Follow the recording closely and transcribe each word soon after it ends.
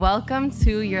Welcome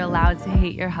to You're Allowed to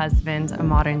Hate Your Husband, a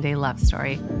modern day love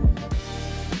story.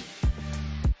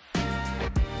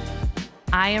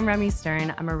 I am Remy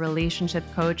Stern. I'm a relationship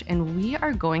coach, and we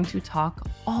are going to talk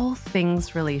all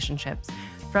things relationships,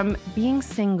 from being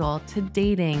single to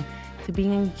dating to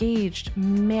being engaged,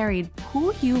 married.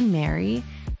 Who you marry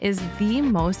is the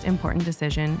most important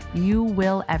decision you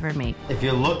will ever make. If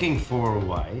you're looking for a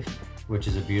wife, which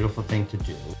is a beautiful thing to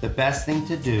do, the best thing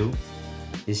to do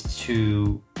is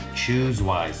to choose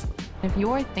wisely. If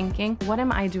you're thinking, what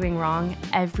am I doing wrong?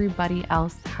 Everybody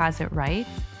else has it right.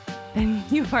 Then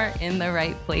you are in the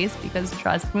right place, because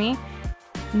trust me,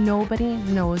 nobody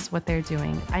knows what they're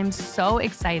doing. I'm so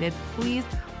excited. Please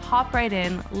hop right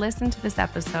in, listen to this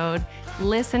episode,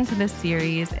 listen to this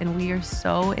series, and we are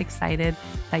so excited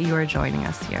that you are joining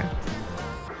us here.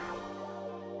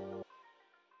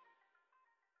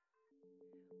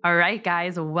 All right,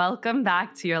 guys, welcome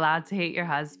back to You're Allowed to Hate Your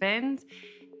Husband.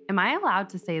 Am I allowed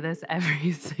to say this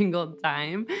every single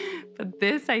time? But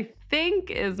this, I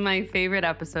think, is my favorite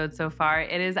episode so far.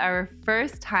 It is our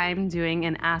first time doing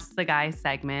an Ask the Guy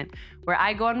segment where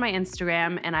I go on my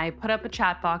Instagram and I put up a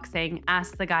chat box saying,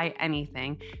 ask the guy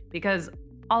anything, because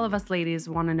all of us ladies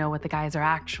want to know what the guys are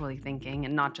actually thinking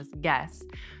and not just guess.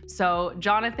 So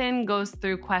Jonathan goes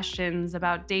through questions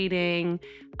about dating,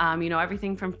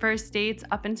 everything from first dates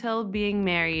up until being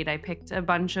married. I picked a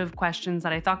bunch of questions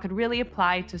that I thought could really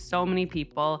apply to so many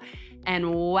people.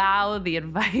 And wow, the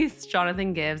advice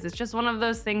Jonathan gives, it's just one of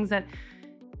those things that,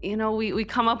 we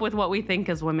come up with what we think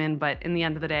as women, but in the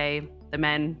end of the day, the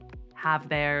men have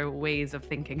their ways of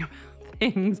thinking about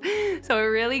things. So it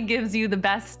really gives you the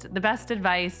best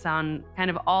advice on kind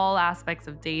of all aspects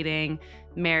of dating,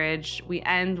 marriage. We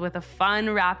end with a fun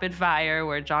rapid fire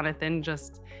where Jonathan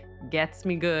just gets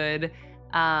me good.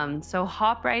 So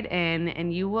hop right in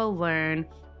and you will learn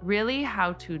really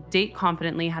how to date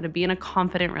confidently, how to be in a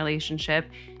confident relationship,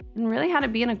 and really how to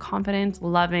be in a confident,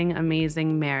 loving,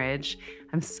 amazing marriage.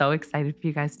 I'm so excited for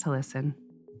you guys to listen.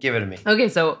 Give it to me. Okay,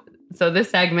 so this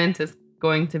segment is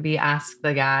going to be Ask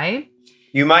the Guy.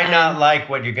 You might not like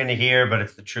what you're going to hear, but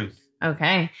it's the truth.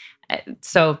 Okay.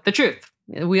 So the truth.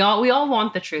 We all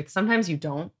want the truth. Sometimes you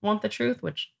don't want the truth,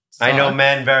 which sucks. I know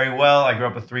men very well. I grew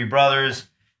up with 3 brothers.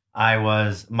 I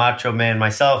was macho man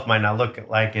myself. Might not look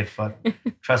like it, but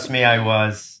trust me, I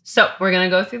was. So we're going to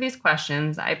go through these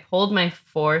questions. I pulled my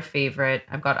 4 favorite.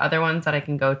 I've got other ones that I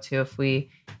can go to if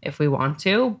we want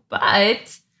to,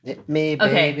 but Hit me,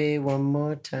 baby, one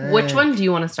more time. Which one do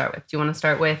you want to start with? Do you want to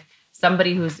start with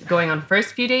somebody who's going on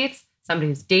first few dates, somebody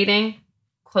who's dating,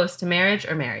 close to marriage,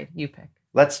 or married? You pick.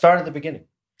 Let's start at the beginning.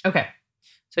 Okay.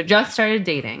 So just started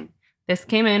dating. This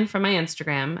came in from my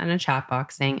Instagram and a chat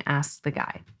box saying, ask the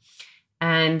guy.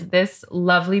 And this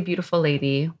lovely, beautiful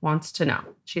lady wants to know.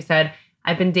 She said,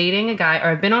 I've been dating a guy,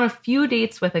 or I've been on a few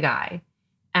dates with a guy,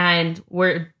 and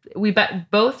we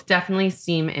both definitely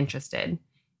seem interested.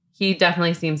 He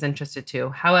definitely seems interested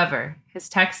too. However, his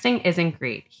texting isn't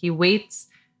great. He waits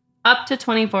up to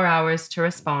 24 hours to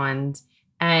respond,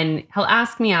 and he'll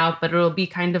ask me out, but it'll be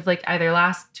kind of like either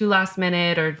last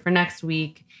minute or for next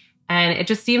week. And it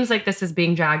just seems like this is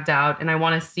being dragged out, and I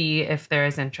want to see if there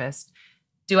is interest.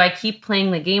 Do I keep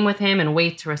playing the game with him and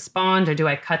wait to respond, or do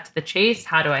I cut to the chase?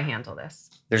 How do I handle this?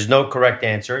 There's no correct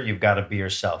answer. You've got to be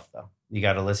yourself, though. You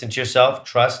got to listen to yourself,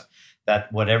 trust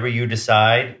that whatever you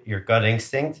decide, your gut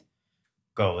instinct,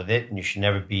 go with it, and you should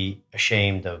never be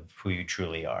ashamed of who you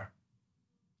truly are.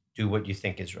 Do what you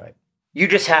think is right. You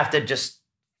just have to just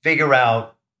figure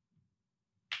out,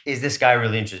 is this guy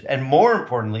really interested? And more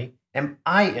importantly, am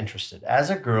I interested? As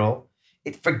a girl,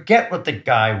 forget what the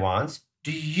guy wants.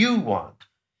 Do you want?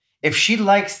 If she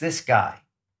likes this guy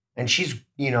and she's,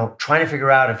 trying to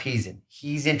figure out if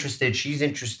he's interested, she's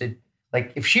interested.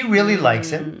 Like, if she really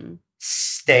likes him,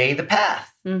 stay the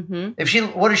path.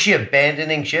 Mm-hmm. What is she,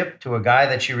 abandoning ship to a guy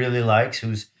that she really likes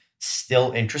who's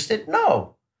still interested?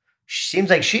 No. She seems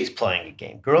like she's playing a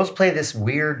game. Girls play this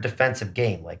weird defensive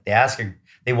game. Like,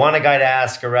 they want a guy to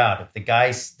ask her out. If the guy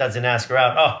doesn't ask her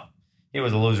out, oh, he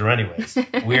was a loser anyways.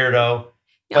 Weirdo.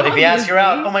 But if he asks her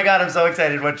out, oh my God, I'm so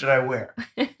excited. What should I wear?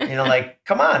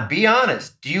 Come on, be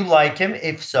honest. Do you like him?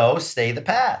 If so, stay the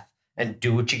path and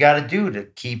do what you got to do to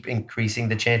keep increasing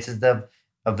the chances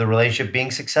of the relationship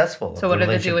being successful. So what are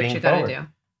the do what you got to do?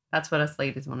 That's what us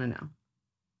ladies want to know.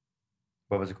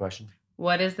 What was the question?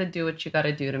 What is the do what you got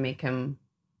to do to make him,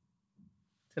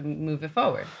 to move it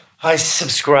forward? I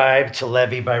subscribe to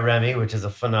Levy by Remy, which is a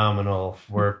phenomenal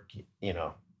work,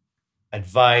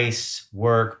 advice,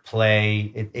 work,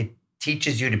 play. It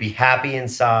teaches you to be happy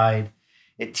inside.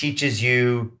 It teaches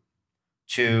you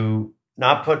to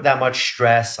not put that much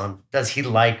stress on, does he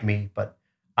like me? But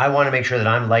I want to make sure that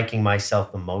I'm liking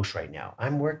myself the most right now.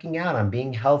 I'm working out. I'm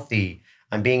being healthy.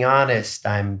 I'm being honest.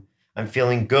 I'm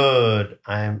feeling good.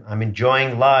 I'm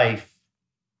enjoying life.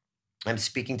 I'm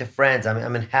speaking to friends.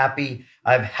 I'm in happy.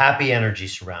 I have happy energy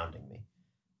surrounding me.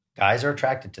 Guys are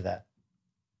attracted to that.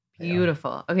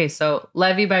 Beautiful. Okay, so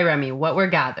Levy by Remy, what we're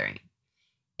gathering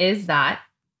is that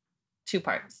two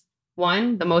parts.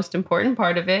 One, the most important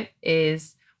part of it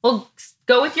is, well,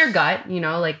 go with your gut,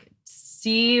 like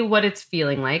see what it's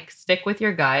feeling like, stick with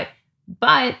your gut.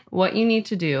 But what you need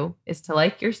to do is to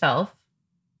like yourself.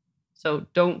 So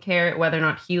don't care whether or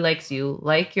not he likes you,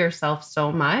 like yourself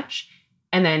so much,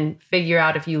 and then figure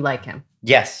out if you like him.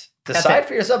 Yes. Decide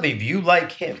for yourself if you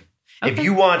like him. Okay. If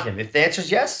you want him. If the answer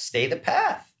is yes, stay the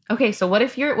path. Okay, so what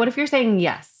if you're saying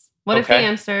yes? What if the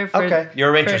answer for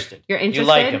you're interested. You're interested. You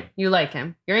like him. You like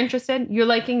him. You're interested. You're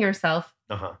liking yourself.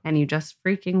 And you just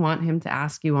freaking want him to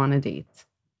ask you on a date.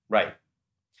 Right.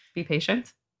 Be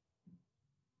patient.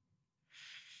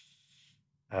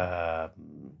 Probably.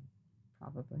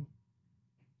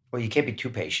 Well, you can't be too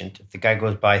patient. If the guy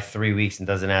goes by 3 weeks and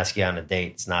doesn't ask you on a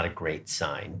date, it's not a great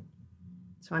sign.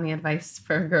 So any advice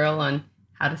for a girl on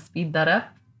how to speed that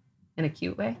up in a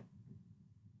cute way?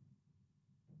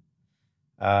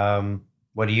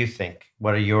 What do you think?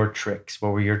 What are your tricks?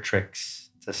 What were your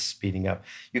tricks to speeding up?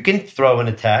 You can throw in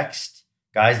a text.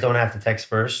 Guys don't have to text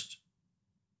first,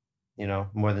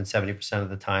 more than 70% of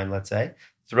the time, let's say.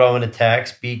 Throw in a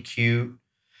text, be cute.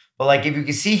 But if you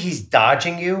can see he's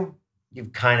dodging you,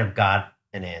 you've kind of got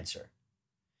an answer.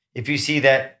 If you see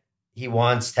that he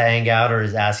wants to hang out or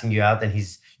is asking you out, then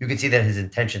you can see that his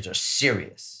intentions are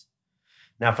serious.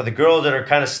 Now, for the girls that are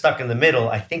kind of stuck in the middle,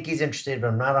 I think he's interested, but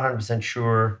I'm not 100%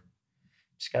 sure.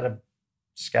 Just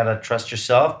gotta trust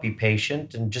yourself, be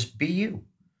patient, and just be you.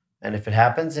 And if it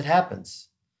happens, it happens.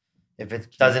 If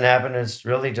it doesn't happen, it's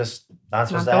really just not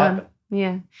supposed to happen.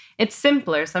 Yeah. It's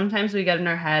simpler. Sometimes we get in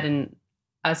our head, and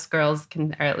us girls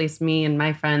can, or at least me and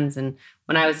my friends, and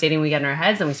when I was dating, we get in our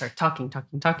heads and we start talking. And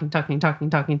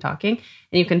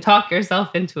you can talk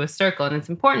yourself into a circle. And it's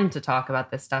important to talk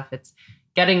about this stuff. It's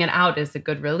getting it out is a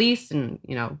good release, and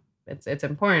it's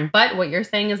important. But what you're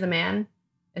saying as a man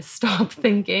is stop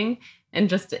thinking and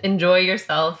just enjoy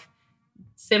yourself.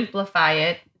 Simplify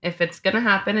it. If it's going to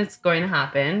happen, it's going to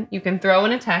happen. You can throw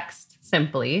in a text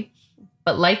simply,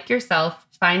 but like yourself,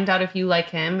 find out if you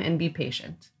like him and be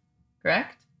patient.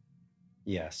 Correct?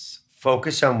 Yes.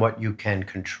 Focus on what you can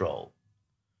control.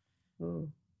 Ooh.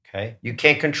 Okay? You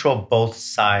can't control both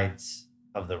sides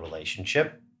of the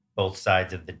relationship, both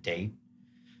sides of the date.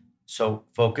 So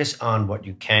focus on what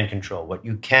you can control. What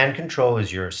you can control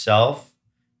is yourself,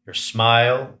 your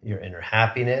smile, your inner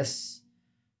happiness,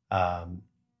 and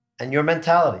your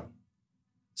mentality.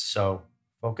 So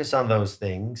focus on those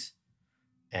things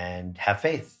and have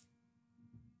faith.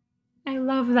 I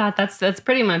love that. That's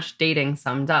pretty much dating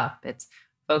summed up. It's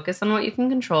focus on what you can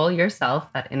control,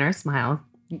 yourself, that inner smile.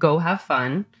 Go have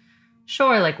fun.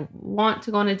 Sure, want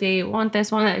to go on a date, want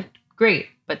this, want that. Great.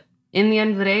 But in the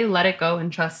end of the day, let it go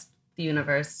and trust the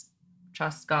universe,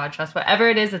 trust God, trust whatever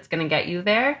it is that's going to get you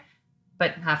there,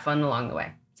 but have fun along the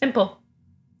way. Simple.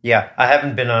 Yeah, I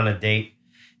haven't been on a date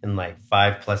in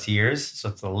 5+ years, so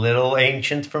it's a little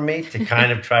ancient for me to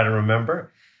kind of try to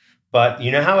remember. But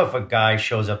you know how if a guy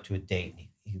shows up to a date,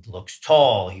 he looks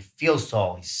tall, he feels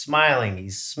tall, he's smiling,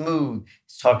 he's smooth,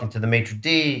 he's talking to the maitre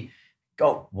d',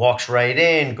 walks right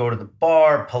in, go to the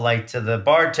bar, polite to the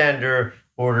bartender,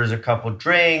 orders a couple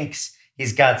drinks,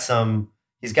 he's got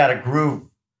a groove.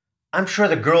 I'm sure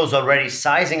the girl's already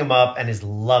sizing him up and is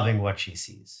loving what she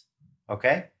sees.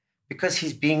 Okay? Because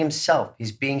he's being himself.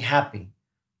 He's being happy.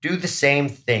 Do the same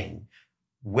thing.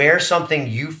 Wear something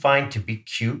you find to be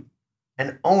cute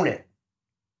and own it.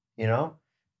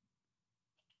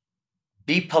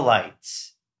 Be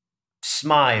polite.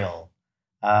 Smile.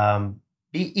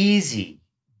 Be easy.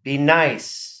 Be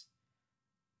nice.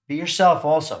 Be yourself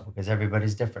also, because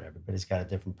everybody's different. Everybody's got a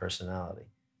different personality.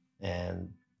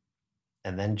 And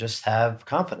then just have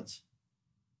confidence.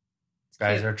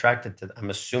 Guys are attracted to that.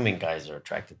 I'm assuming guys are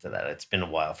attracted to that. It's been a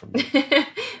while for me.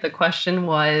 The question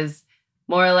was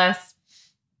more or less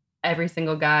every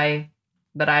single guy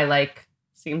that I like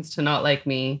seems to not like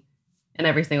me. And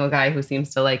every single guy who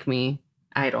seems to like me,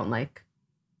 I don't like.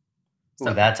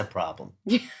 So that's a problem.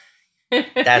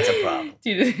 That's a problem.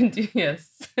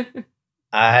 Yes.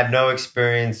 I have no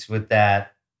experience with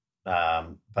that.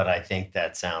 But I think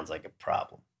that sounds like a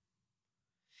problem.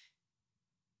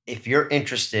 If you're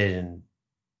interested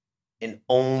in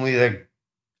only the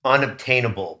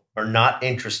unobtainable or not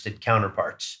interested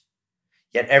counterparts,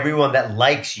 yet everyone that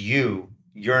likes you,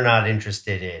 you're not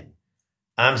interested in,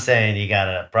 I'm saying you got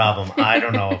a problem. I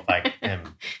don't know if I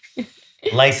am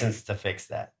licensed to fix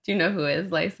that. Do you know who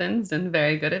is licensed and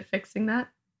very good at fixing that?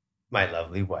 My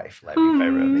lovely wife, Levy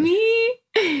Bayroni.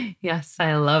 Me? Yes,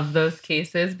 I love those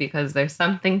cases because there's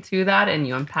something to that, and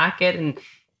you unpack it, and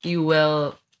you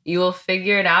will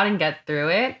figure it out and get through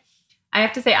it. I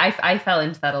have to say, I fell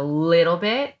into that a little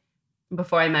bit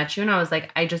before I met you, and I was like,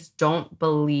 I just don't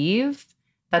believe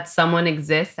that someone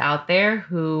exists out there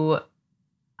who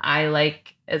I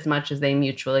like as much as they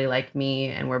mutually like me,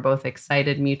 and we're both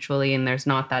excited mutually, and there's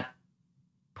not that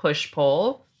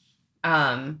push-pull.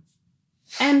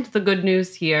 And the good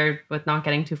news here, with not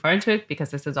getting too far into it,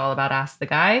 because this is all about Ask the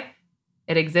Guy,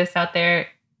 it exists out there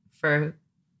for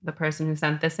the person who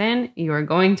sent this in. You are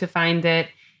going to find it.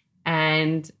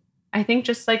 And I think,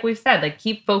 just like we've said, like,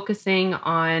 keep focusing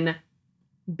on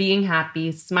being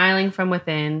happy, smiling from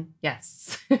within.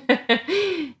 Yes.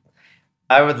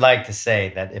 I would like to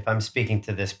say that if I'm speaking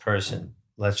to this person,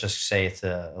 let's just say it's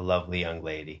a lovely young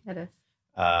lady. It is.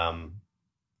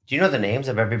 Do you know the names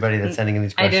of everybody that's sending in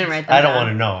these questions? I didn't write them down. I don't want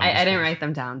to know. I didn't write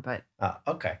them down, but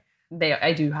okay.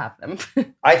 I do have them.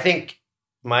 I think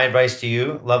my advice to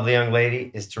you, lovely young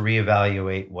lady, is to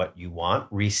reevaluate what you want,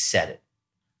 reset it.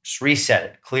 Just reset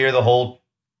it. Clear the whole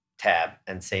tab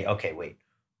and say, okay, wait,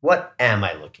 what am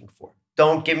I looking for?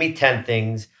 Don't give me 10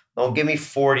 things. Don't give me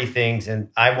 40 things. And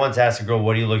I once asked a girl,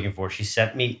 what are you looking for? She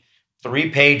sent me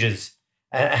 3 pages.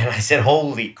 And I said,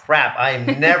 holy crap, I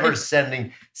am never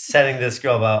setting this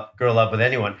girl up with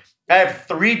anyone. I have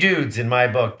 3 dudes in my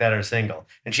book that are single.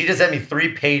 And she just sent me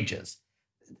 3 pages.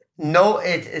 No,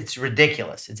 it's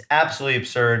ridiculous. It's absolutely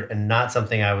absurd and not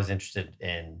something I was interested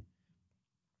in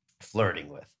flirting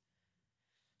with.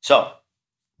 So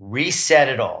reset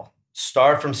it all.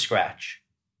 Start from scratch.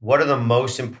 What are the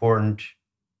most important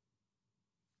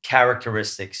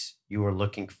characteristics you are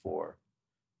looking for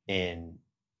in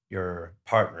your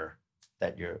partner,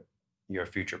 that your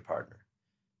future partner?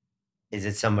 Is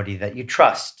it somebody that you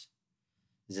trust?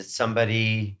 Is it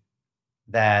somebody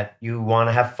that you want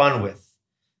to have fun with?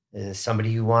 Is it somebody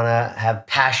you want to have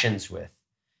passions with,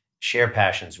 share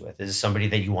passions with? Is it somebody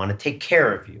that you want to take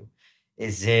care of you?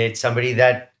 Is it somebody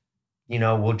that,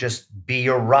 will just be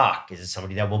your rock? Is it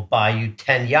somebody that will buy you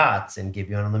 10 yachts and give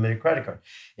you an unlimited credit card?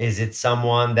 Is it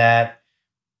someone that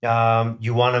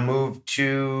you want to move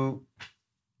to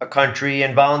a country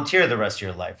and volunteer the rest of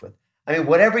your life with? I mean,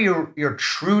 whatever your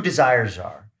true desires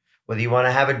are, whether you want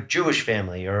to have a Jewish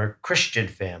family or a Christian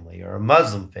family or a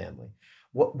Muslim family,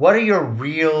 what are your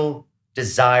real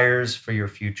desires for your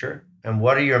future? And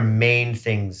what are your main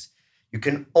things? You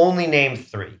can only name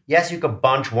 3. Yes, you could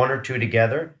bunch 1 or 2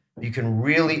 together. But you can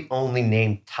really only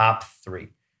name top 3.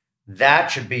 That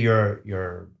should be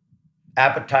your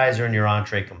appetizer and your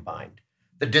entree combined.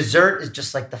 The dessert is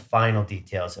just like the final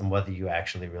details and whether you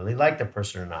actually really like the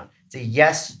person or not. It's a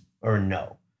yes or a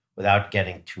no without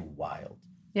getting too wild.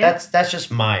 Yeah. That's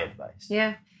just my advice.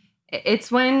 Yeah. It's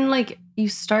when, like, you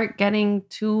start getting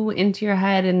too into your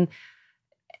head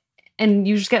and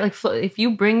you just get, like, if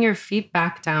you bring your feet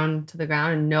back down to the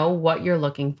ground and know what you're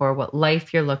looking for, what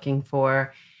life you're looking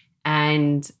for,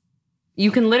 and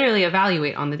you can literally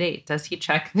evaluate on the date. Does he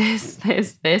check this,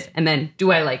 and then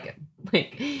do I like him?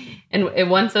 And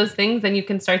once those things, then you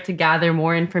can start to gather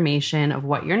more information of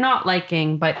what you're not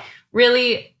liking. But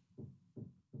really,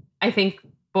 I think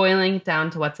boiling it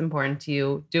down to what's important to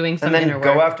you, doing some inner work. And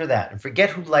then go after that. And forget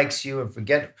who likes you and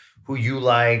forget who you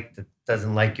like that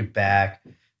doesn't like you back.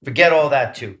 Forget all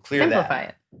that too. Simplify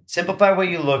it. Simplify what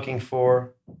you're looking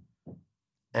for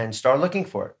and start looking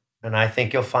for it. And I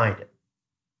think you'll find it.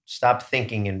 Stop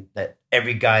thinking that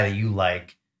every guy that you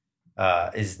like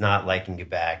is not liking you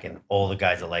back and all the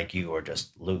guys that like you are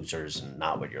just losers and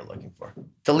not what you're looking for.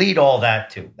 Delete all that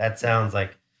too. That sounds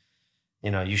like,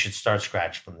 you should start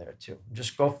scratch from there too.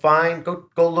 Just go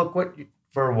look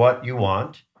for what you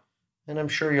want, and I'm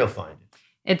sure you'll find it.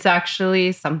 It's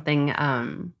actually something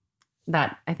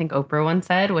that I think Oprah once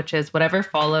said, which is whatever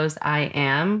follows I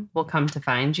am will come to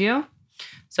find you.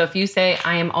 So if you say,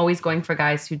 I am always going for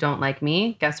guys who don't like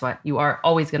me, guess what? You are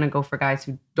always going to go for guys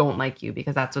who don't like you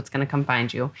because that's what's going to come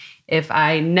find you. If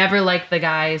I never like the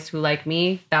guys who like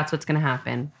me, that's what's going to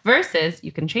happen. Versus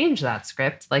you can change that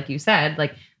script. Like you said,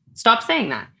 like, stop saying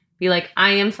that. Be like,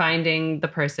 I am finding the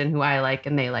person who I like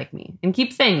and they like me. And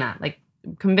keep saying that. Like,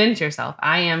 convince yourself,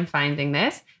 I am finding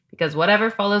this because whatever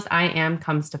follows I am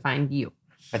comes to find you.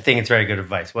 I think it's very good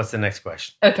advice. What's the next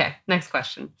question? Okay, next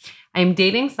question. I'm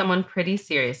dating someone pretty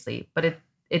seriously, but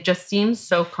it just seems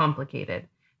so complicated.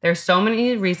 There's so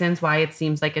many reasons why it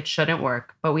seems like it shouldn't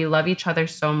work, but we love each other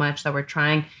so much that we're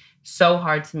trying so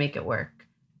hard to make it work.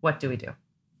 What do we do?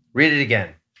 Read it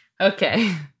again.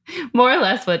 Okay. More or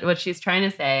less what she's trying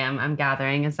to say, I'm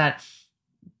gathering, is that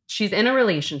she's in a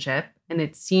relationship and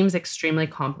it seems extremely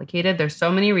complicated. There's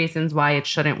so many reasons why it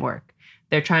shouldn't work.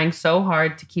 They're trying so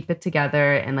hard to keep it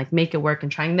together and like make it work and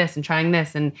trying this and trying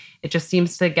this. And it just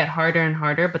seems to get harder and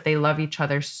harder, but they love each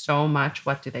other so much.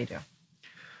 What do they do?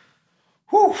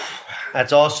 Whew.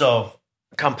 That's also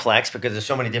complex because there's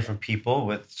so many different people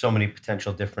with so many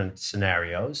potential different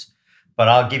scenarios. But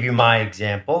I'll give you my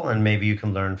example and maybe you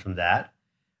can learn from that.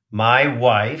 My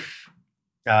wife,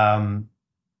 I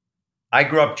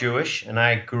grew up Jewish and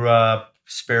I grew up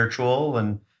spiritual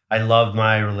and I loved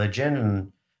my religion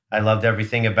and I loved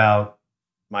everything about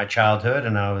my childhood.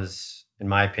 And I was, in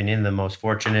my opinion, the most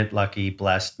fortunate, lucky,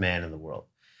 blessed man in the world.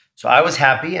 So I was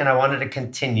happy and I wanted to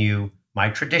continue my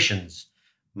traditions,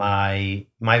 my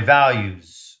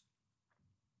values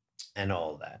and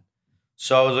all that.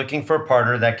 So I was looking for a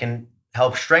partner that can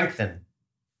help strengthen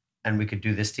and we could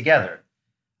do this together.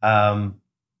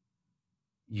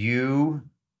 You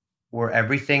were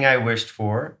everything I wished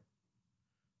for.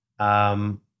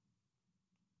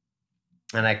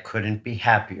 And I couldn't be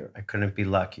happier. I couldn't be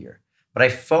luckier. But I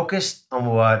focused on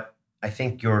what I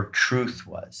think your truth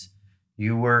was.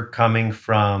 You were coming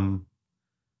from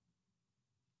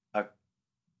a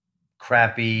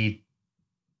crappy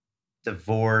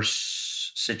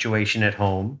divorce situation at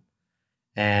home,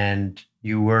 and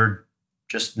you were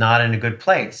just not in a good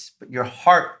place. But your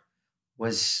heart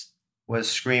was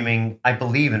screaming, I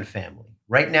believe in family.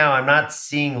 Right now, I'm not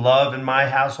seeing love in my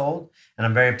household, and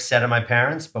I'm very upset at my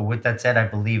parents. But with that said, I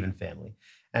believe in family.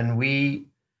 And we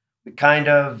kind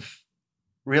of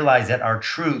realized that our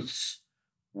truths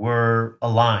were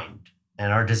aligned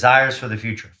and our desires for the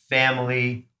future,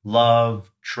 family,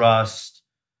 love, trust,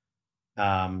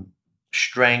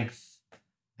 strength,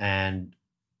 and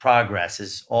progress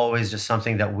is always just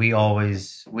something that we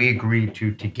agreed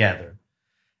to together.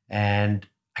 And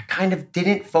I kind of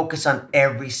didn't focus on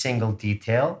every single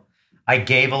detail. I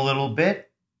gave a little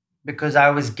bit because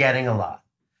I was getting a lot.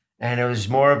 And it was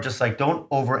more of just like, don't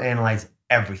overanalyze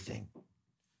everything.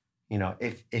 You know,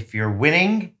 if you're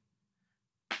winning,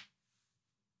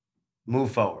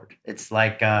 move forward. It's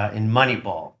like in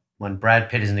Moneyball, when Brad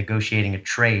Pitt is negotiating a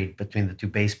trade between the two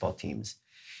baseball teams.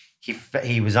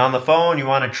 He was on the phone, you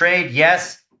want to trade?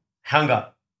 Yes, hung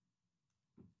up.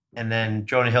 And then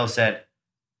Jonah Hill said,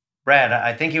 Brad,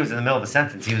 I think he was in the middle of a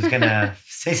sentence. He was going to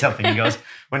say something. He goes,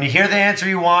 when you hear the answer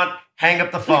you want, hang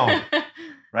up the phone.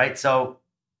 Right? So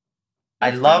I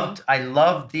loved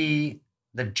the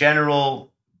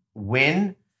general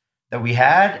win that we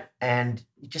had. And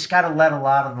you just got to let a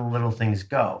lot of the little things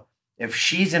go. If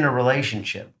she's in a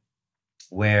relationship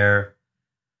where,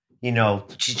 you know,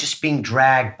 she's just being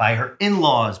dragged by her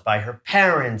in-laws, by her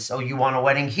parents. Oh, you want a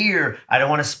wedding here? I don't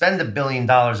want to spend $1 billion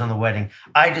on the wedding.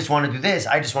 I just want to do this.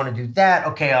 I just want to do that.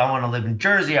 Okay, I want to live in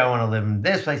Jersey. I want to live in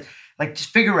this place. Like, just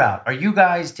figure out, are you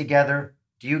guys together?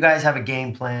 Do you guys have a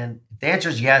game plan? If the answer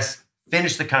is yes,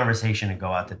 finish the conversation and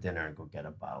go out to dinner and go get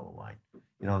a bottle of wine.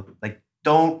 You know, like,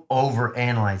 don't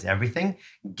overanalyze everything.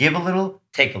 Give a little,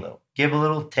 take a little. Give a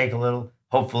little, take a little.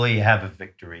 Hopefully you have a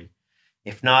victory.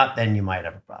 If not, then you might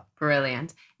have a problem.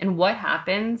 Brilliant. And what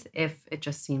happens if it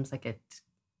just seems like it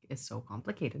is so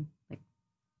complicated? Like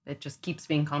it just keeps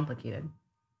being complicated.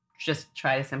 Just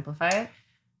try to simplify it.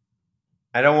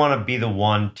 I don't want to be the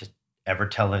one to ever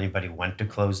tell anybody when to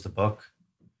close the book.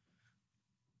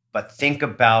 But think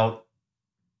about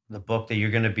the book that you're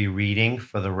going to be reading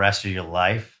for the rest of your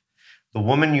life. The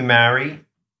woman you marry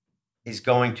is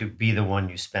going to be the one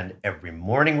you spend every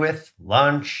morning with,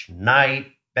 lunch,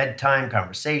 night, bedtime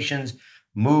conversations,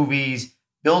 movies,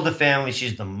 build a family.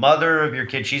 She's the mother of your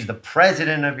kid. She's the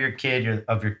president of your kid,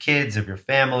 of your kids, of your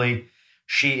family.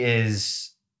 She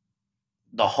is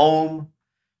the home.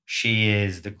 She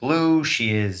is the glue.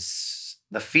 She is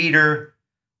the feeder.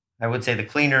 I would say the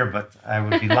cleaner, but I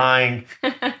would be lying.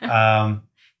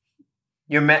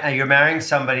 You're marrying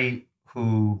somebody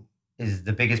who is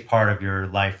the biggest part of your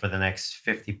life for the next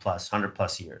 50 plus, 100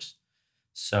 plus years.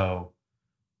 So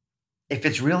if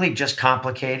it's really just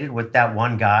complicated with that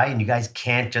one guy and you guys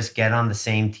can't just get on the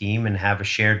same team and have a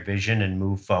shared vision and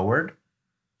move forward,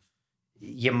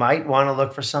 you might want to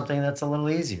look for something that's a little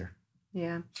easier.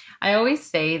 Yeah. I always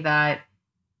say that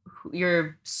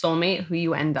your soulmate, who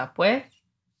you end up with,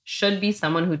 should be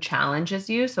someone who challenges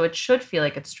you. So it should feel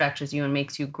like it stretches you and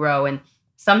makes you grow. And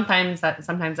sometimes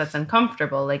that's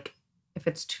uncomfortable. Like if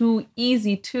it's too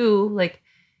easy to, like,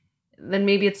 then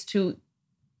maybe it's too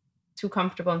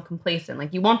comfortable and complacent.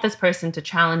 Like you want this person to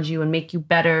challenge you and make you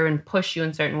better and push you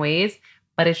in certain ways,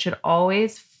 but it should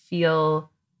always feel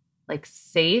like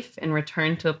safe and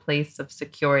return to a place of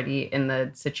security in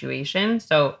the situation.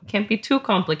 So it can't be too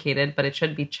complicated, but it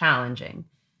should be challenging,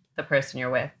 the person you're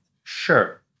with.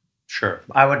 Sure.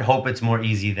 I would hope it's more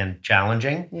easy than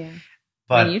challenging. Yeah.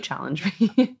 But you challenge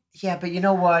me. yeah, but you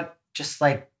know what? Just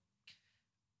like,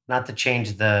 not to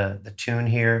change the tune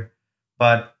here,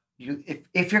 but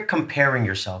if you're comparing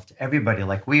yourself to everybody,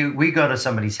 like we go to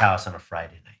somebody's house on a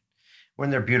Friday night. We're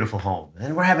in their beautiful home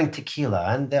and we're having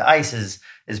tequila and the ice is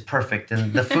perfect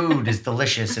and the food is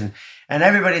delicious and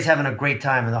everybody's having a great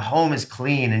time and the home is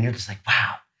clean and you're just like,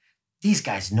 wow, these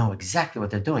guys know exactly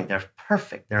what they're doing. They're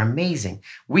perfect. They're amazing.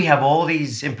 We have all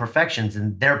these imperfections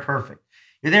and they're perfect.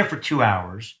 You're there for 2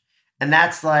 hours and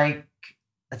that's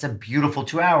a beautiful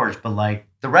 2 hours, but like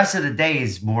the rest of the day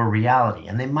is more reality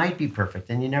and they might be perfect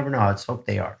and you never know. Let's hope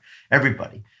they are,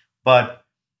 everybody. But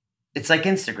it's like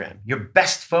Instagram. Your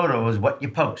best photo is what you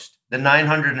post. The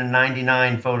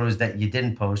 999 photos that you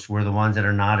didn't post were the ones that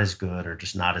are not as good or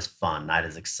just not as fun, not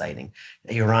as exciting.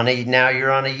 You're on a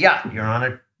yacht, you're on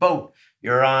a boat,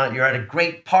 you're at a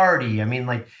great party. I mean,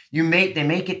 like they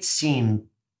make it seem,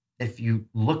 if you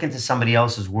look into somebody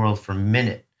else's world for a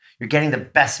minute, you're getting the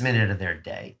best minute of their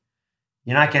day.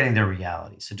 You're not getting their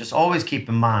reality. So just always keep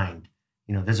in mind,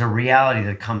 there's a reality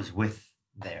that comes with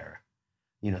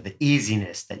the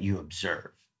easiness that you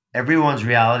observe. Everyone's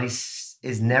reality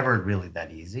is never really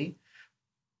that easy.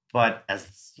 But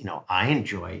as I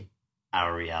enjoy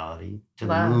our reality to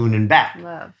the moon and back.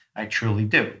 Love. I truly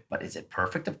do. But is it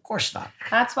perfect? Of course not.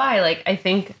 That's why, I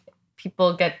think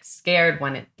people get scared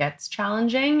when it gets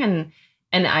challenging.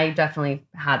 And I definitely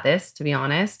had this, to be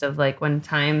honest, of when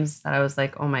times that I was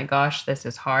like, oh my gosh, this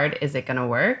is hard. Is it going to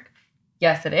work?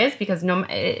 Yes, it is, because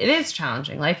it is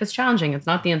challenging. Life is challenging. It's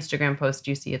not the Instagram post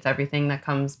you see. It's everything that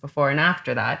comes before and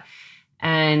after that.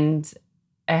 And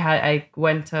I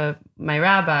went to my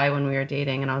rabbi when we were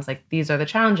dating and I was like, these are the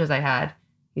challenges I had.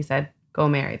 He said, go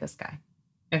marry this guy.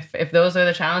 If those are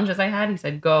the challenges I had, he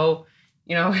said, go,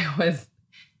 it was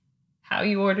how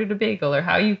you ordered a bagel or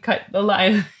how you cut the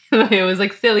line. It was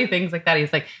silly things like that.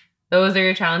 He's like, those are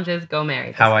your challenges. Go marry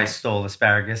this guy. I stole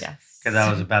asparagus. Yes. Because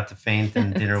I was about to faint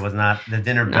and the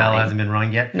dinner bell hasn't been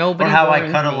rung yet. Nobody or how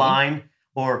I cut a line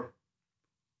or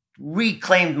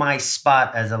reclaimed my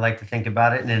spot, as I like to think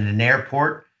about it, in an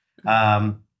airport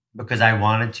because I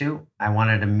wanted to. I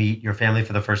wanted to meet your family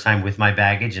for the first time with my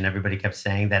baggage, and everybody kept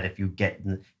saying that if you're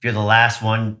the last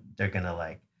one, they're going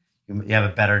to you have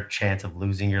a better chance of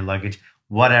losing your luggage.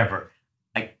 Whatever.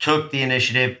 I took the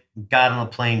initiative, got on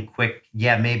the plane quick.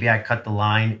 Yeah, maybe I cut the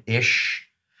line-ish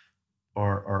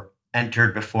or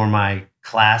entered before my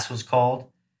class was called.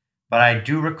 But I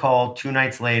do recall 2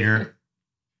 nights later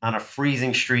on a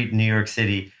freezing street in New York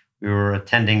City, we were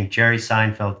attending Jerry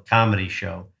Seinfeld's comedy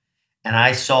show. And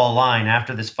I saw a line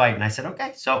after this fight. And I said,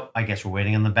 okay, so I guess we're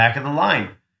waiting on the back of the line.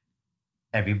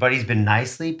 Everybody's been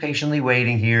nicely, patiently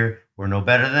waiting here. We're no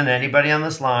better than anybody on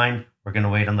this line. We're going to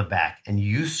wait on the back. And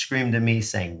you screamed at me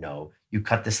saying, no, you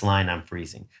cut this line, I'm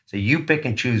freezing. So you pick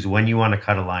and choose when you want to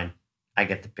cut a line. I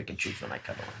get to pick and choose when I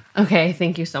cut a line. Okay,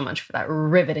 thank you so much for that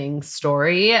riveting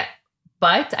story.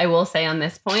 But I will say on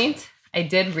this point, I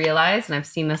did realize, and I've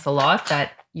seen this a lot,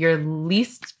 that your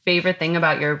least favorite thing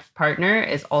about your partner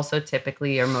is also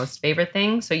typically your most favorite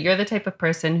thing. So you're the type of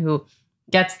person who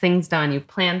gets things done. You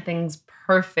plan things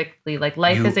perfectly. Life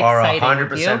is exciting. You are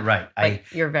 100% right. But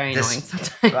you're very annoying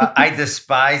sometimes. I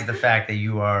despise the fact that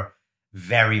you are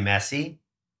very messy.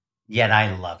 Yet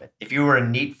I love it. If you were a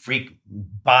neat freak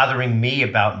bothering me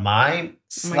about my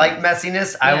slight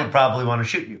messiness, I would probably want to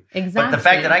shoot you. Exactly. But the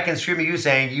fact that I can scream at you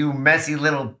saying, you messy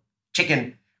little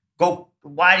chicken,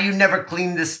 why do you never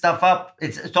clean this stuff up?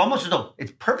 It's almost as though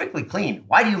it's perfectly clean.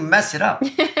 Why do you mess it up?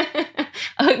 Okay,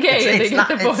 I get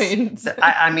the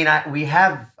point. We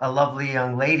have a lovely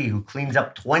young lady who cleans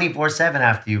up 24/7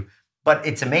 after you, but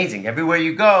it's amazing. Everywhere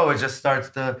you go, it just starts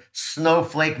the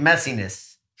snowflake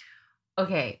messiness.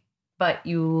 Okay. But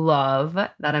you love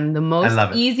that I'm the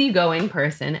most easygoing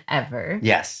person ever.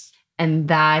 Yes. And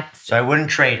so I wouldn't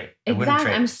trade it.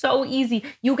 Exactly. I'm so easy.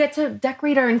 You get to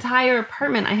decorate our entire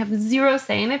apartment. I have zero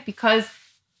say in it because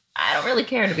I don't really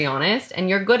care, to be honest. And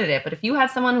you're good at it. But if you had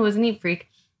someone who was a neat freak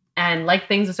and liked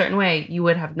things a certain way, you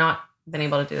would have not been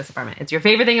able to do this apartment. It's your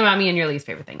favorite thing about me and your least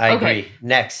favorite thing. I agree.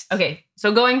 Next. Okay.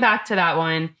 So going back to that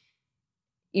one,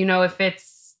 if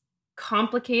it's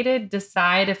complicated,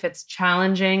 decide if it's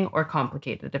challenging or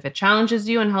complicated. If it challenges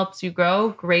you and helps you grow,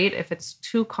 great. If it's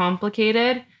too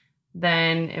complicated,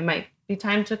 then it might be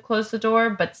time to close the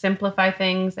door, but simplify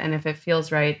things. And if it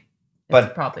feels right,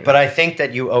 it's probably right. But I think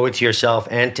that you owe it to yourself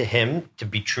and to him to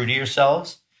be true to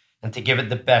yourselves and to give it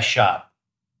the best shot.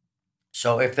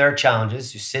 So if there are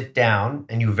challenges, you sit down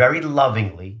and you very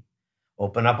lovingly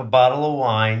open up a bottle of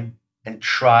wine and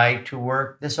try to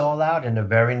work this all out in a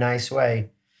very nice way.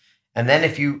 And then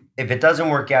if it doesn't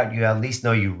work out, you at least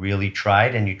know you really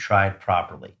tried and you tried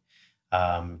properly.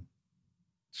 Um,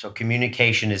 so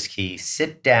communication is key.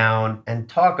 Sit down and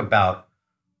talk about,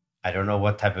 I don't know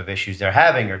what type of issues they're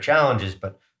having or challenges,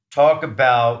 but talk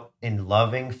about in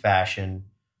loving fashion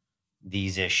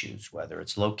these issues, whether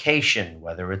it's location,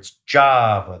 whether it's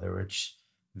job, whether it's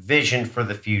vision for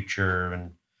the future.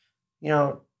 And,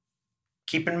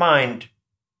 keep in mind,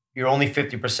 you're only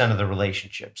 50% of the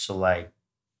relationship. So, like,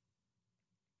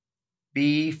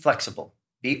 be flexible,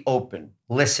 be open,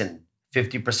 listen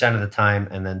 50% of the time,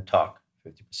 and then talk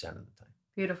 50% of the time.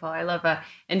 Beautiful. I love that.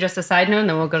 And just a side note, and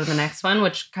then we'll go to the next one,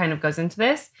 which kind of goes into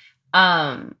this.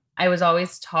 I was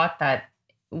always taught that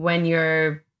when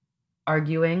you're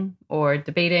arguing or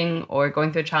debating or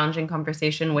going through a challenging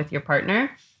conversation with your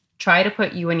partner, try to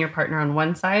put you and your partner on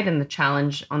one side and the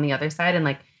challenge on the other side, and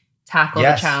like tackle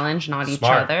the challenge, not each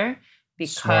other.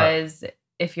 Because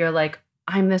if you're like,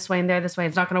 I'm this way and they're this way,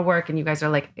 it's not going to work, and you guys are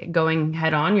like going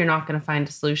head on, you're not going to find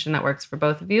a solution that works for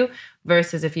both of you.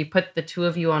 Versus if you put the two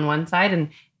of you on one side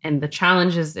and the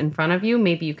challenge is in front of you,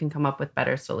 maybe you can come up with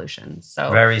better solutions. So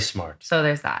very smart. So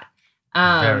there's that.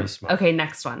 Very smart. Okay,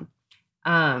 next one.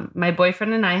 My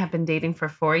boyfriend and I have been dating for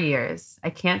 4 years.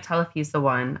 I can't tell if he's the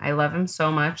one. I love him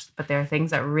so much, but there are things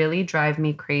that really drive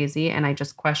me crazy, and I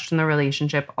just question the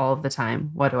relationship all of the time.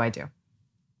 What do I do?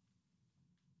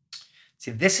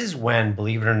 See, this is when,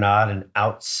 believe it or not, an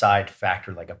outside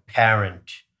factor like a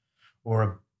parent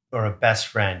or a best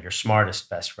friend, your smartest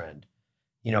best friend,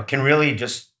 can really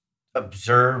just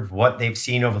observe what they've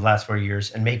seen over the last 4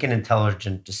 years and make an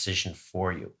intelligent decision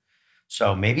for you.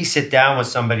 So maybe sit down with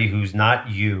somebody who's not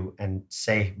you and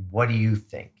say, what do you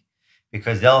think?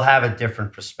 Because they'll have a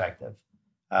different perspective.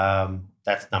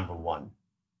 That's number one.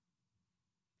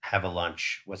 Have a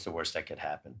lunch. What's the worst that could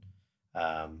happen?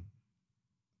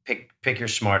 Pick your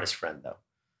smartest friend,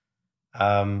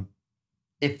 though.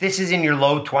 If this is in your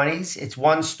low 20s, it's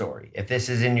one story. If this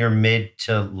is in your mid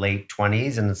to late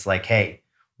 20s and it's like, hey,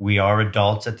 we are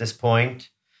adults at this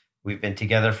point. We've been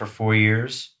together for 4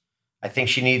 years. I think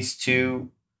she needs to,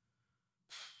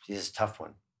 this is a tough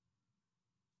one.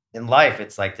 In life,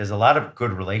 it's like there's a lot of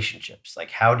good relationships. Like,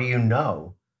 how do you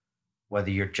know whether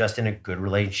you're just in a good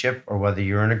relationship or whether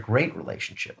you're in a great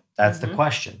relationship? That's the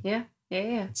question. Yeah.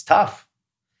 It's tough.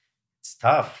 It's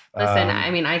tough. Listen,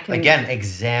 I can... Again,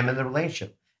 examine the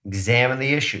relationship. Examine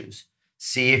the issues.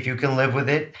 See if you can live with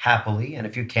it happily. And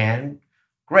if you can,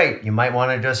 great. You might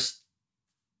want to just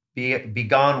be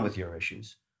gone with your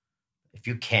issues. If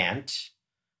you can't,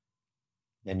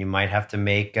 then you might have to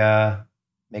make a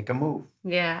move.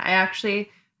 Yeah,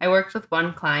 I worked with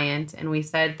one client and we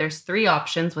said there's 3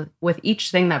 options with each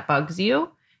thing that bugs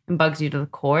you and bugs you to the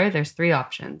core. There's 3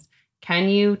 options. Can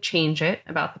you change it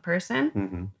about the person?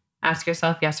 Mm-hmm. Ask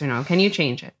yourself yes or no. Can you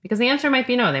change it? Because the answer might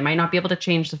be no. They might not be able to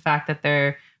change the fact that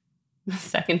their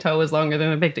second toe is longer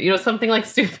than a big toe. Something like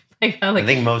stupid like that. Like, I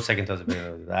think most second toes are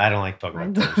bigger. I don't like talking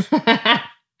about toes.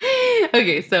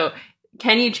 Okay, so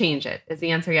can you change it? Is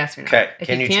the answer yes or no? Okay. If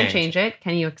you can't change it,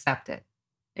 can you accept it?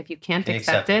 If you can't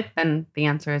accept it, then the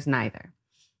answer is neither.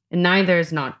 And neither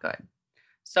is not good.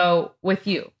 So with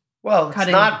you. Well, it's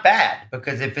not bad,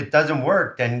 because if it doesn't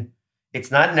work, then it's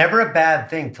never a bad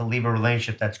thing to leave a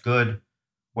relationship that's good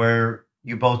where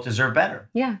you both deserve better.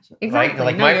 Yeah, exactly. Right?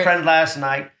 Like my friend last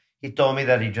night, he told me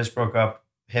that he just broke up.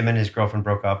 Him and his girlfriend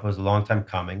broke up. It was a long time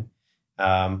coming.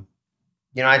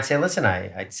 I'd say, listen,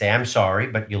 I'd say, I'm sorry,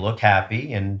 but you look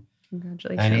happy. And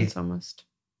congratulations, almost.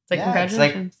 It's like,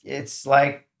 congratulations. It's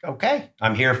like, okay,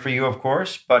 I'm here for you, of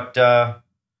course. But,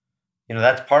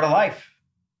 that's part of life.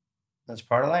 That's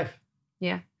part of life.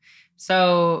 Yeah.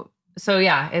 So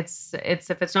yeah, it's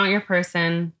if it's not your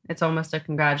person, it's almost a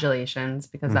congratulations,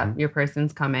 because that your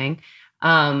person's coming.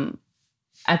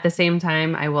 At the same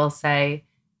time, I will say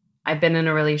I've been in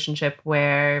a relationship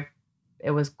where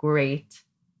it was great,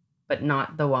 but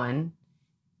not the one.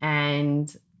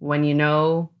 And when you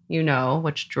know,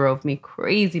 which drove me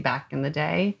crazy back in the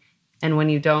day. And when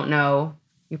you don't know,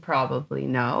 you probably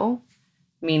know,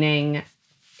 meaning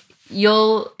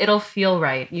it'll feel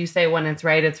right. You say when it's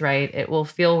right, it's right. It will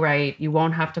feel right. You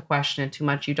won't have to question it too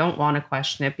much. You don't want to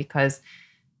question it because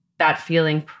that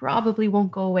feeling probably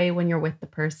won't go away when you're with the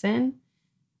person.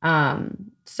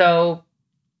 So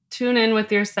tune in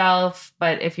with yourself.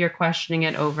 But if you're questioning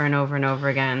it over and over and over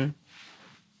again,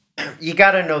 you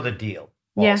got to know the deal.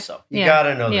 Also, you got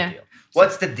to know the deal.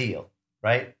 What's the deal,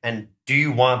 right? And do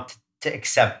you want to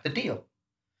accept the deal?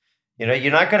 You know,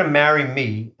 you're not going to marry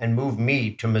me and move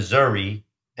me to Missouri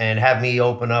and have me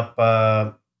open up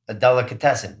a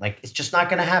delicatessen. Like, it's just not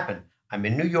going to happen. I'm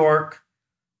in New York.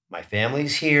 My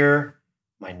family's here.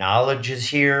 My knowledge is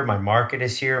here. My market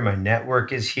is here. My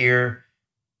network is here.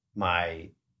 My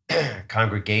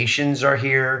congregations are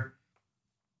here.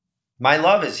 My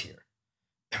love is here.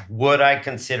 Would I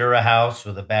consider a house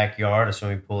with a backyard, a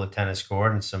swimming pool, a tennis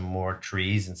court, and some more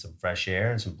trees and some fresh air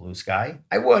and some blue sky?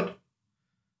 I would.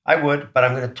 I would, but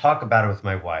I'm going to talk about it with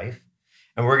my wife,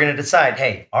 and we're going to decide,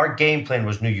 hey, our game plan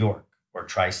was New York or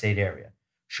tri-state area.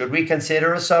 Should we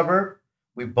consider a suburb?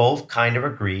 We both kind of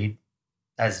agreed.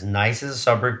 As nice as a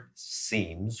suburb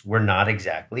seems, we're not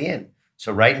exactly in.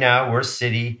 So right now we're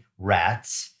city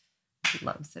rats.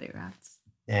 Love city rats.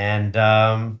 And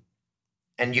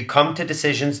you come to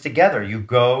decisions together. You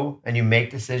go and you make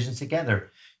decisions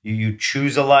together. You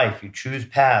choose a life. You choose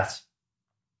paths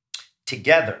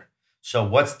together. So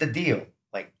what's the deal?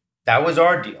 Like, that was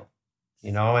our deal,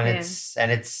 you know, and it's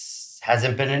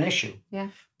hasn't been an issue. Yeah.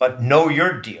 But know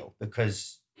your deal,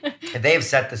 because if they have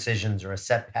set decisions or a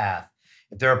set path,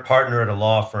 if they're a partner at a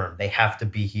law firm, they have to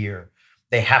be here.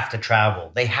 They have to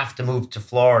travel. They have to move to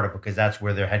Florida because that's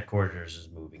where their headquarters is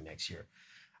moving next year.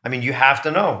 I mean, you have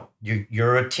to know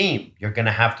you're a team. You're going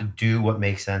to have to do what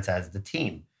makes sense as the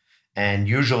team. And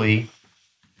usually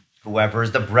whoever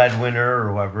is the breadwinner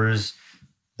or whoever is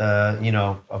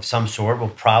of some sort will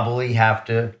probably have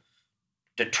to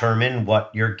determine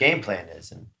what your game plan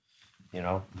is. And, you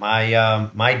know, my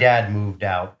dad moved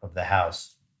out of the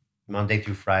house Monday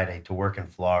through Friday to work in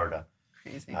Florida.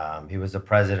 Crazy. He was the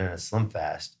president of Slim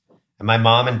Fast. And my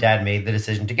mom and dad made the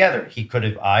decision together. He could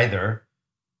have either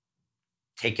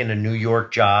taken a New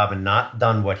York job and not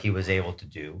done what he was able to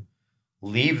do,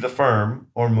 leave the firm,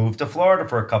 or move to Florida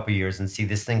for a couple of years and see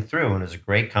this thing through. And it was a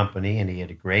great company, and he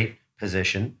had a great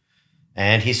position.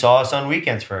 And he saw us on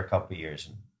weekends for a couple of years.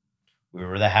 And we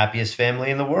were the happiest family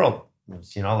in the world. It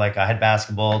was, you know, like I had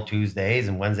basketball Tuesdays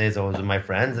and Wednesdays I was with my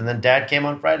friends. And then dad came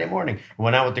on Friday morning.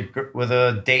 Went out with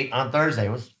a date on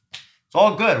Thursday. It's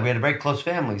all good. We had a very close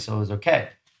family, so it was okay.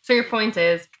 So your point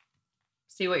is,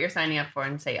 see what you're signing up for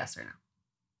and say yes or no.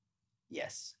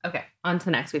 Yes. Okay, on to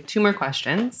the next. We have 2 more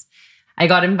questions. I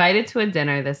got invited to a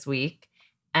dinner this week,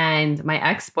 and my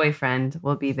ex-boyfriend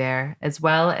will be there, as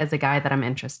well as a guy that I'm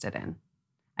interested in.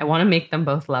 I want to make them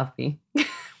both love me.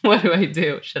 What do I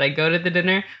do? Should I go to the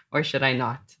dinner or should I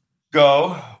not?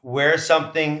 Go. Wear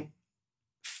something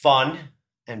fun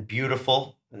and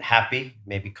beautiful and happy,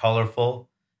 maybe colorful,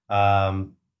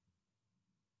 and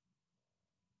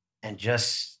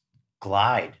just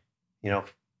glide, you know,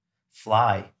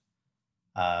 fly.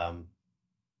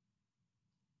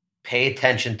 Pay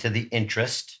attention to the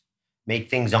interest.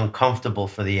 Make things uncomfortable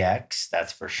for the ex,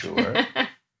 that's for sure.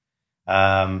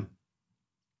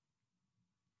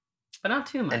 But not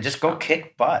too much. And just go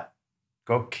kick butt.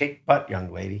 Go kick butt,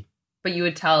 young lady. But you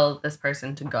would tell this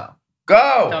person to go.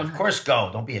 Go! Of course, go.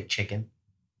 Don't be a chicken.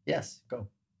 Yes, go.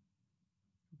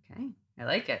 Okay, I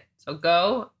like it. So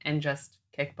go and just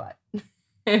kick butt.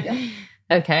 Yeah.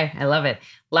 Okay, I love it.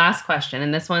 Last question,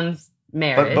 and this one's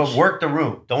marriage. But work the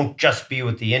room. Don't just be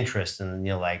with the interest and,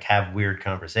 you know, like have weird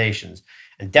conversations.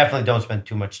 And definitely don't spend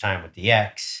too much time with the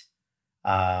ex.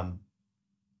 Yeah.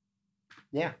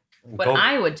 What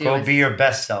I would do is be your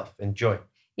best self. Enjoy.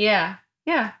 Yeah,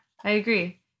 I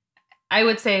agree. I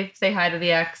would say hi to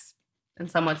the ex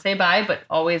and somewhat say bye, but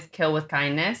always kill with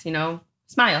kindness, you know,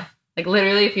 smile. Like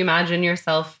literally, if you imagine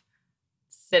yourself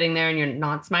sitting there and you're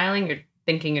not smiling, you're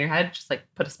thinking in your head, just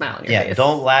like put a smile on your face. Yeah,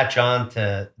 don't latch on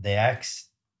to the ex.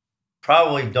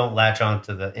 Probably don't latch on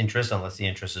to the interest unless the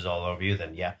interest is all over you.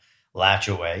 Then yeah, latch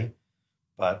away.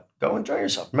 But go enjoy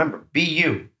yourself. Remember, be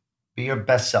you. Be your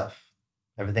best self.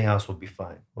 Everything else will be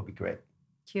fine. Will be great.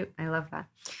 Cute. I love that.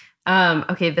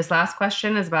 Okay, this last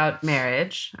question is about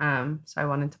marriage. So I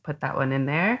wanted to put that one in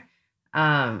there.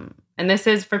 And this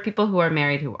is for people who are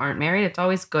married, who aren't married. It's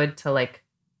always good to like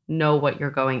know what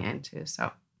you're going into.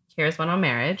 So here's one on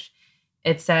marriage.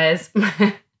 It says,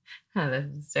 this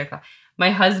is hysterical.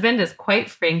 My husband is quite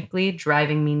frankly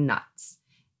driving me nuts.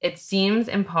 It seems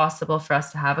impossible for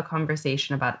us to have a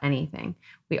conversation about anything.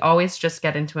 We always just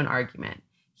get into an argument.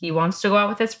 He wants to go out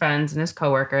with his friends and his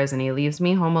coworkers, and he leaves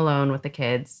me home alone with the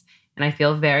kids, and I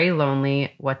feel very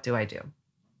lonely. What do I do?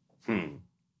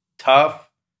 Tough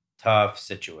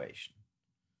situation.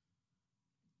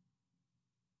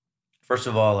 First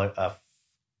of all,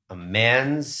 a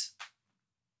man's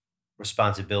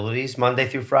responsibilities Monday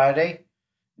through Friday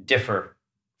differ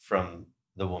from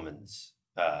the woman's,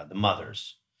 the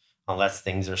mother's, unless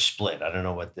things are split. I don't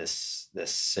know what this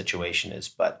situation is,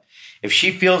 but if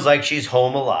she feels like she's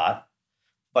home a lot,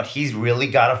 but he's really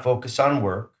got to focus on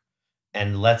work.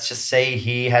 And let's just say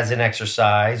he has an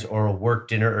exercise or a work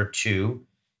dinner or two.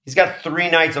 He's got 3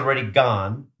 nights already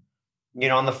gone.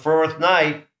 On the 4th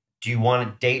night, do you want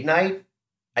a date night?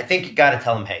 I think you got to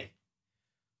tell him, hey,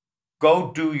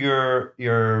 go do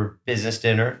your business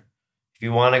dinner. If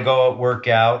you want to go work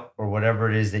out or whatever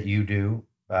it is that you do,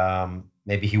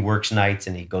 maybe he works nights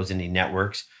and he goes and he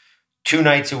networks. 2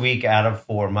 nights a week out of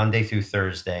 4, Monday through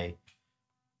Thursday.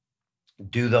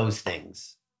 Do those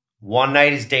things. 1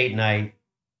 night is date night.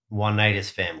 1 night is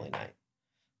family night.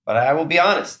 But I will be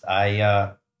honest.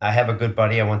 I have a good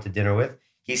buddy I went to dinner with.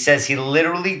 He says he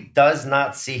literally does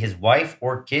not see his wife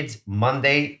or kids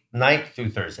Monday night through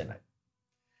Thursday night.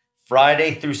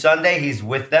 Friday through Sunday, he's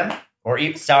with them.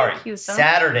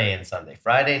 Saturday and Sunday.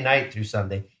 Friday night through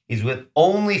Sunday, he's with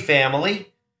only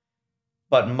family.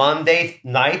 But Monday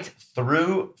night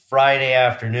through Friday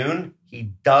afternoon, he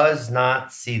does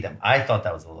not see them. I thought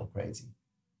that was a little crazy.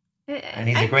 And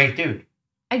he's a great dude.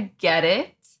 I get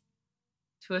it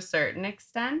to a certain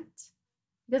extent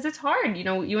because it's hard.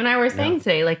 You and I were saying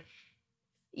today, like,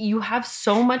 you have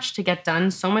so much to get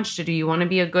done, so much to do. You want to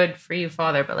be a good for you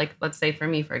father. But like, let's say for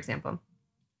me, for example,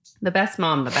 the best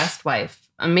mom, the best wife,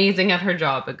 amazing at her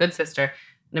job, a good sister,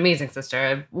 an amazing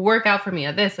sister, work out for me,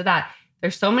 a this, a that.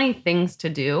 There's so many things to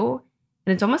do.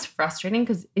 And it's almost frustrating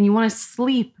and you want to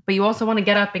sleep, but you also want to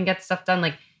get up and get stuff done.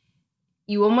 Like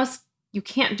you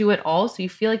can't do it all. So you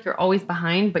feel like you're always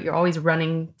behind, but you're always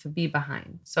running to be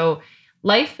behind. So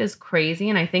life is crazy.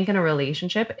 And I think in a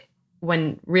relationship,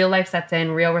 when real life sets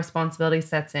in, real responsibility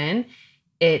sets in,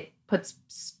 it puts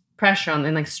pressure on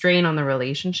and like strain on the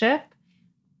relationship.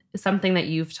 Something that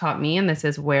you've taught me, and this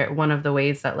is where one of the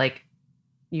ways that like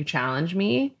you challenge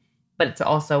me, but it's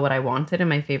also what I wanted. And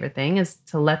my favorite thing is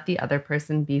to let the other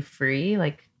person be free.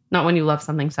 Like, not when you love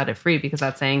something, set it free, because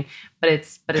that's saying, but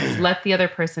it's let the other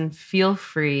person feel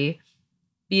free,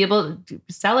 be able to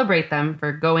celebrate them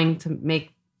for going to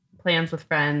make plans with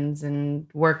friends and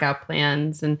workout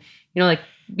plans and, like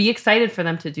be excited for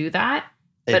them to do that,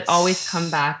 but always come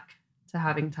back to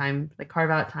having time, like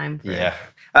carve out time for it.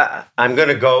 I'm going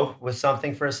to go with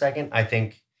something for a second. I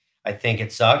think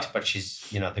it sucks, but she's,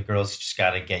 the girl's just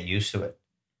got to get used to it.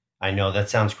 I know that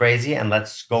sounds crazy, and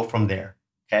let's go from there.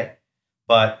 Okay.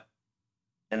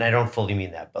 And I don't fully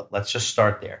mean that, but let's just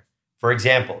start there. For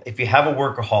example, if you have a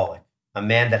workaholic, a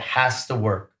man that has to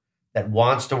work, that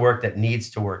wants to work, that needs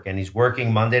to work, and he's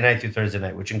working Monday night through Thursday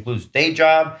night, which includes day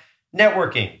job,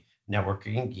 networking,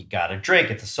 you got to drink.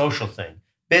 It's a social thing.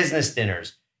 Business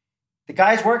dinners. The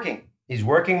guy's working. He's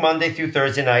working Monday through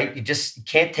Thursday night. You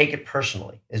can't take it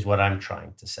personally, is what I'm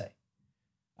trying to say.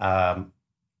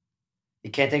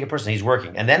 You can't take it personally. He's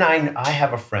working. And then I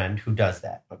have a friend who does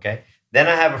that, okay? Then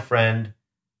I have a friend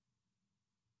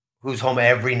who's home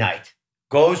every night,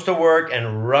 goes to work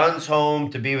and runs home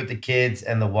to be with the kids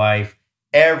and the wife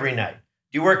every night.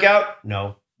 Do you work out?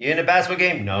 No. You in a basketball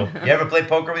game? No. You ever play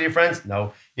poker with your friends?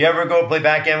 No. You ever go play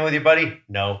backgammon with your buddy?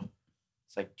 No.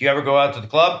 It's like, do you ever go out to the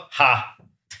club? Ha.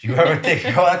 Do you ever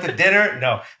go out to dinner?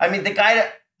 No. I mean,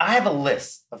 I have a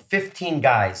list of 15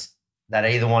 guys that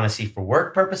I either want to see for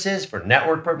work purposes, for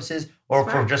network purposes, or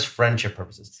for just friendship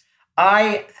purposes.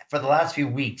 I, for the last few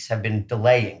weeks, have been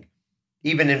delaying,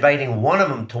 even inviting one of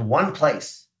them to one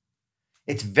place.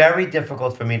 It's very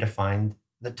difficult for me to find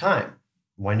the time.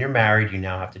 When you're married, you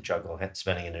now have to juggle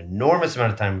spending an enormous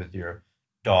amount of time with your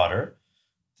daughter.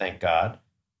 Thank God.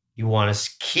 You want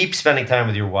to keep spending time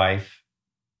with your wife,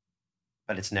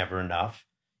 but it's never enough.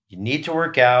 You need to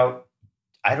work out.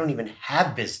 I don't even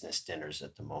have business dinners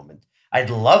at the moment. I'd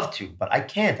love to, but I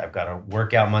can't. I've got to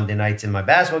work out Monday nights in my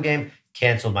basketball game,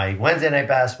 cancel my Wednesday night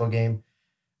basketball game.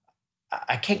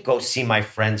 I can't go see my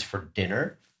friends for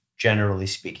dinner, generally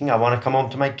speaking. I want to come home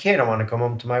to my kid. I want to come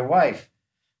home to my wife.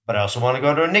 But I also want to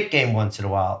go to a Knick game once in a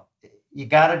while. You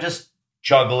got to just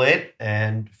juggle it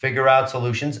and figure out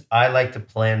solutions. I like to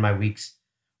plan my weeks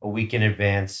a week in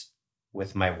advance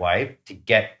with my wife to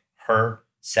get her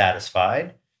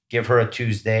satisfied. Give her a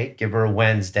Tuesday, give her a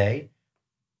Wednesday,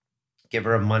 give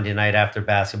her a Monday night after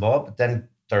basketball. But then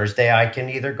Thursday, I can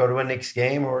either go to a Knicks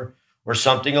game or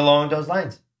something along those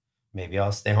lines. Maybe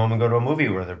I'll stay home and go to a movie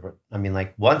with her. But I mean,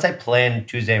 like, once I plan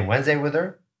Tuesday and Wednesday with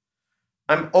her,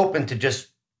 I'm open to just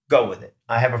go with it.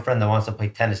 I have a friend that wants to play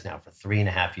tennis now for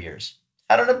 3.5 years.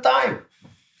 I don't have time.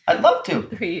 I'd love to.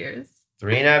 3 years.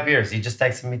 3.5 years. He just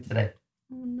texted me today.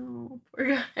 Oh, no.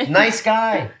 Poor guy. Nice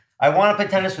guy. I want to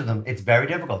play tennis with him. It's very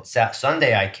difficult.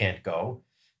 Sunday, I can't go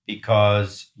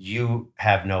because you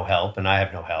have no help and I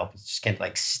have no help. It just can't,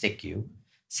 like, stick you.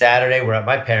 Saturday, we're at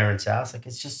my parents' house. Like,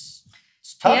 it's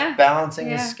tough balancing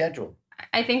his schedule.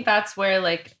 I think that's where,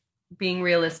 like, being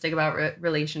realistic about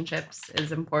relationships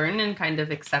is important, and kind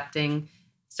of accepting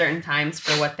certain times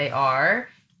for what they are,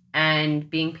 and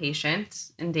being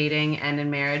patient in dating and in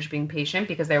marriage, being patient,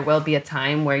 because there will be a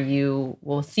time where you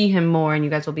will see him more and you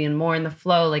guys will be more in the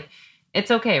flow. Like,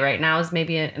 it's okay. Right now is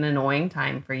maybe an annoying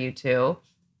time for you two.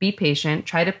 Be patient.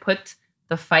 Try to put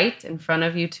the fight in front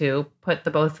of you two. Put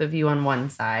the both of you on one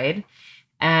side.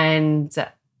 And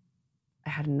I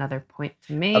had another point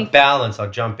to make. A balance.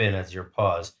 I'll jump in as your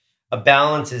pause. A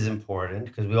balance is important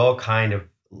because we all kind of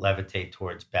levitate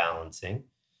towards balancing.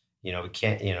 We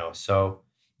can't, so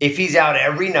if he's out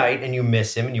every night and you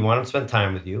miss him and you want him to spend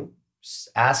time with you, just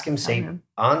ask him, say,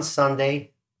 on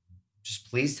Sunday, just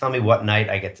please tell me what night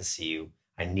I get to see you.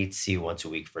 I need to see you once a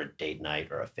week for a date night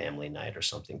or a family night or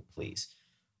something, please.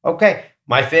 Okay,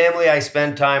 my family, I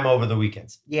spend time over the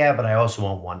weekends. Yeah, but I also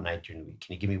want one night during the week.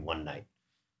 Can you give me one night?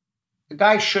 The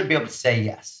guy should be able to say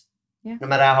yes, no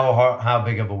matter how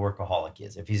big of a workaholic he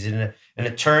is. If he's an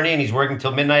attorney and he's working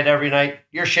till midnight every night,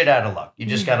 you're shit out of luck. You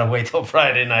just got to wait till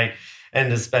Friday night and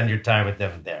to spend your time with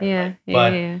them there. Yeah,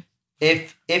 right?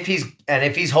 But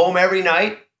if he's home every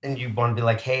night and you want to be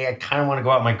like, hey, I kind of want to go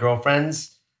out with my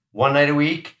girlfriends one night a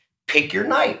week, pick your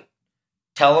night.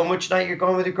 Tell him which night you're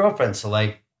going with your girlfriend. So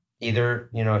like either,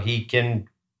 he can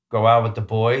go out with the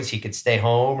boys, he could stay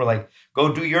home, or like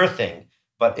go do your thing.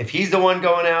 But if he's the one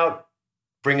going out,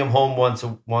 bring him home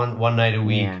one night a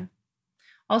week. Yeah.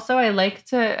 Also, I like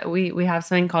to, we have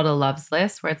something called a loves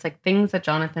list, where it's like things that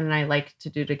Jonathan and I like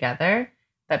to do together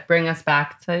that bring us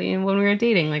back to when we were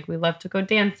dating. Like, we love to go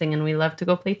dancing, and we love to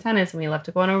go play tennis, and we love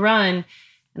to go on a run,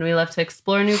 and we love to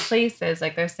explore new places.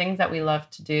 Like, there's things that we love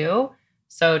to do.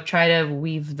 So try to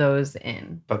weave those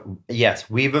in. But yes,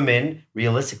 weave them in.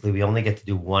 Realistically, we only get to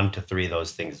do 1 to 3 of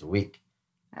those things a week.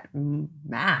 At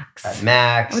max. At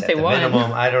max. I would say the 1.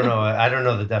 Minimum. I don't know. I don't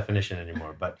know the definition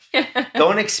anymore. But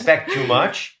don't expect too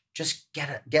much. Just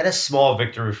get a small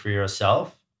victory for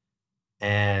yourself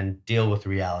and deal with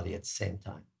reality at the same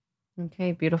time.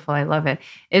 Okay, beautiful. I love it.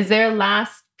 Is there a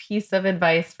last piece of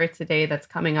advice for today that's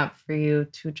coming up for you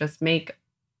to just make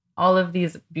all of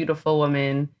these beautiful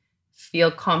women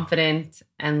feel confident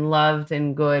and loved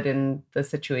and good in the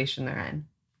situation they're in?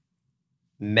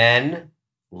 Men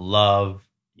love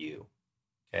you.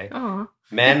 Okay. Aww.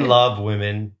 Men love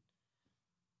women.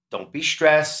 Don't be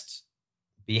stressed.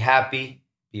 Be happy.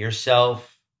 Be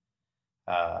yourself.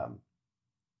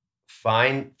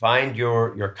 Find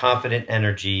your confident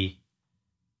energy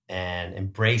and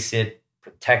embrace it.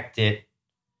 Protect it.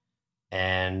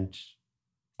 And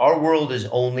our world is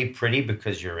only pretty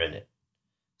because you're in it.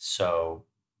 So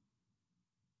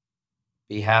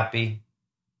be happy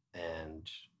and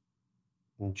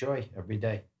enjoy every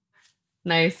day.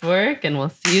 Nice work, and we'll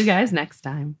see you guys next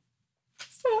time.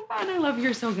 So fun. I love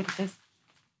you're so good at this.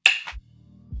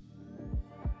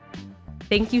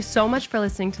 Thank you so much for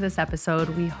listening to this episode.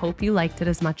 We hope you liked it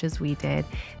as much as we did.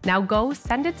 Now go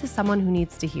send it to someone who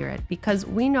needs to hear it, because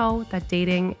we know that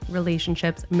dating,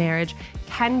 relationships, marriage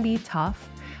can be tough,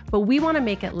 but we want to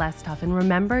make it less tough. And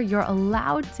remember, you're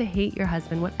allowed to hate your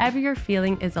husband. Whatever you're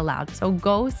feeling is allowed. So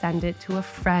go send it to a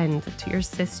friend, to your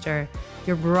sister,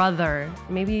 your brother,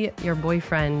 maybe your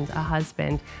boyfriend, a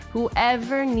husband,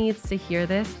 whoever needs to hear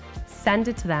this, send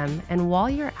it to them. And while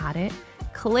you're at it,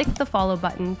 click the follow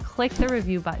button, click the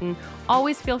review button.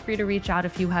 Always feel free to reach out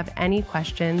if you have any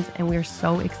questions. And we're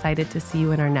so excited to see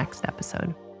you in our next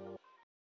episode.